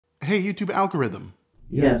Hey YouTube algorithm.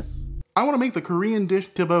 Yes. I want to make the Korean dish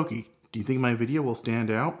tteobokki. Do you think my video will stand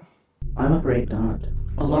out? I'm afraid not.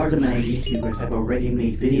 A large amount of YouTubers have already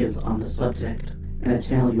made videos on the subject, and a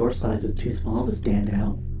channel your size is too small to stand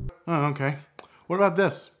out. Oh, okay. What about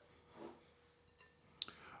this?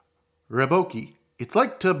 Rabokki. It's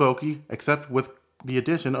like tteobokki, except with the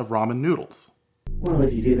addition of ramen noodles. Well,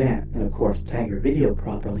 if you do that, and of course tag your video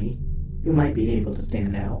properly, you might be able to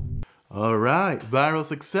stand out. Alright, viral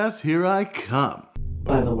success, here I come.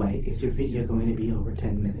 By the way, is your video going to be over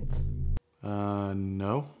 10 minutes?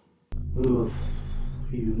 No. Oof,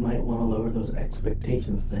 you might want to lower those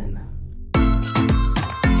expectations then.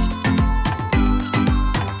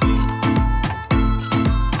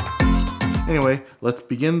 Anyway, let's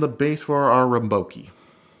begin the base for our Rabokki.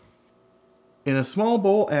 In a small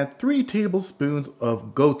bowl, add 3 tablespoons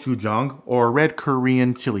of gochujang, or red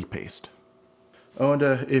Korean chili paste. Oh, and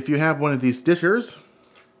if you have one of these dishers,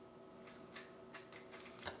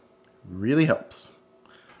 really helps.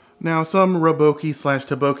 Now, some Rabokki /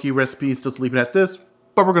 tteobokki recipes just leave it at this,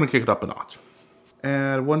 but we're going to kick it up a notch.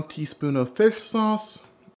 Add 1 teaspoon of fish sauce,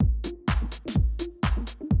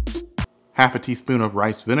 half a teaspoon of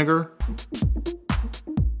rice vinegar,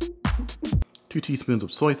 2 teaspoons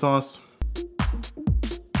of soy sauce,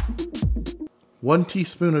 1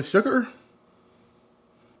 teaspoon of sugar,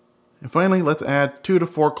 and finally let's add 2 to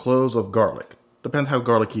 4 cloves of garlic. Depends how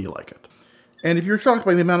garlicky you like it. And if you're shocked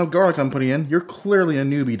by the amount of garlic I'm putting in, you're clearly a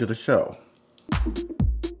newbie to the show.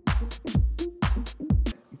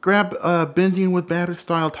 Grab a binging with batter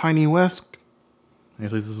style tiny whisk.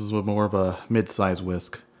 Actually, this is more of a mid-size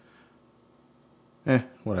whisk.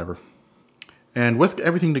 Whatever. And whisk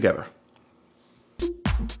everything together.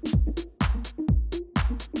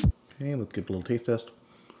 Okay, let's give it a little taste test.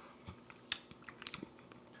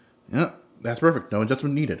 Yeah, that's perfect. No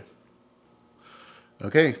adjustment needed.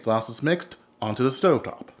 Okay, sauce is mixed. Onto the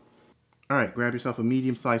stovetop. Alright, grab yourself a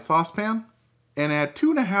medium-sized saucepan and add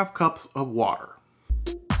 2½ cups of water.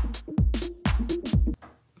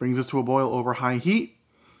 Brings this to a boil over high heat.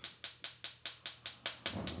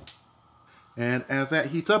 And as that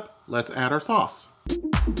heats up, let's add our sauce.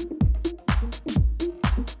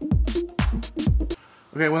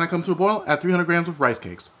 Okay, when that comes to a boil, add 300 grams of rice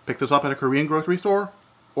cakes. Pick this up at a Korean grocery store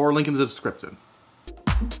or link in the description.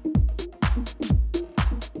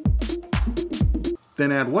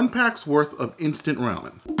 Then add 1 pack's worth of instant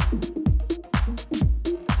ramen.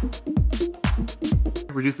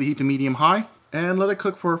 Reduce the heat to medium-high and let it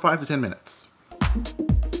cook for 5 to 10 minutes.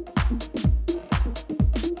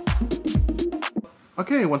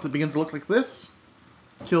 Okay, once it begins to look like this,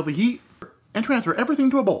 kill the heat and transfer everything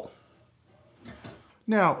to a bowl.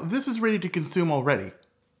 Now, this is ready to consume already,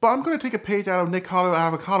 but I'm going to take a page out of Nikado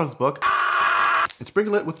Avocado's book and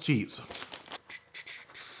sprinkle it with cheese.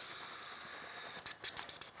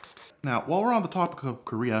 Now, while we're on the topic of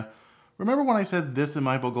Korea, remember when I said this in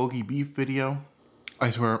my bulgogi beef video? I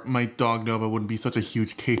swear, my dog Nova wouldn't be such a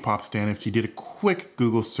huge K-pop stan if she did a quick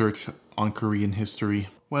Google search on Korean history.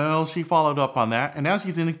 Well, she followed up on that, and now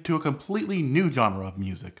she's into a completely new genre of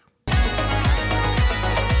music.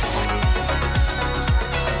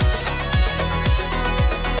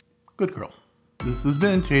 Good girl. This has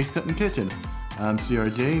been Chase Cuttin Kitchen. I'm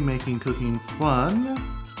CRJ, making cooking fun.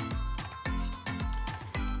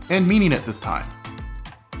 And meaning it this time.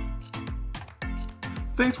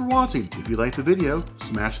 Thanks for watching. If you liked the video,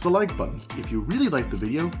 smash the like button. If you really liked the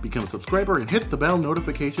video, become a subscriber and hit the bell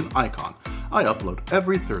notification icon. I upload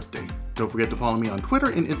every Thursday. Don't forget to follow me on Twitter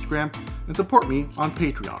and Instagram and support me on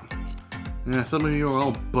Patreon. Some of you are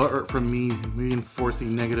all butthurt from me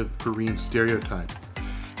reinforcing negative Korean stereotypes.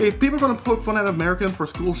 Hey, if people are going to poke fun at Americans for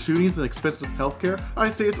school shootings and expensive healthcare, I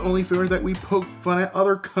say it's only fair that we poke fun at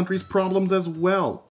other countries' problems as well.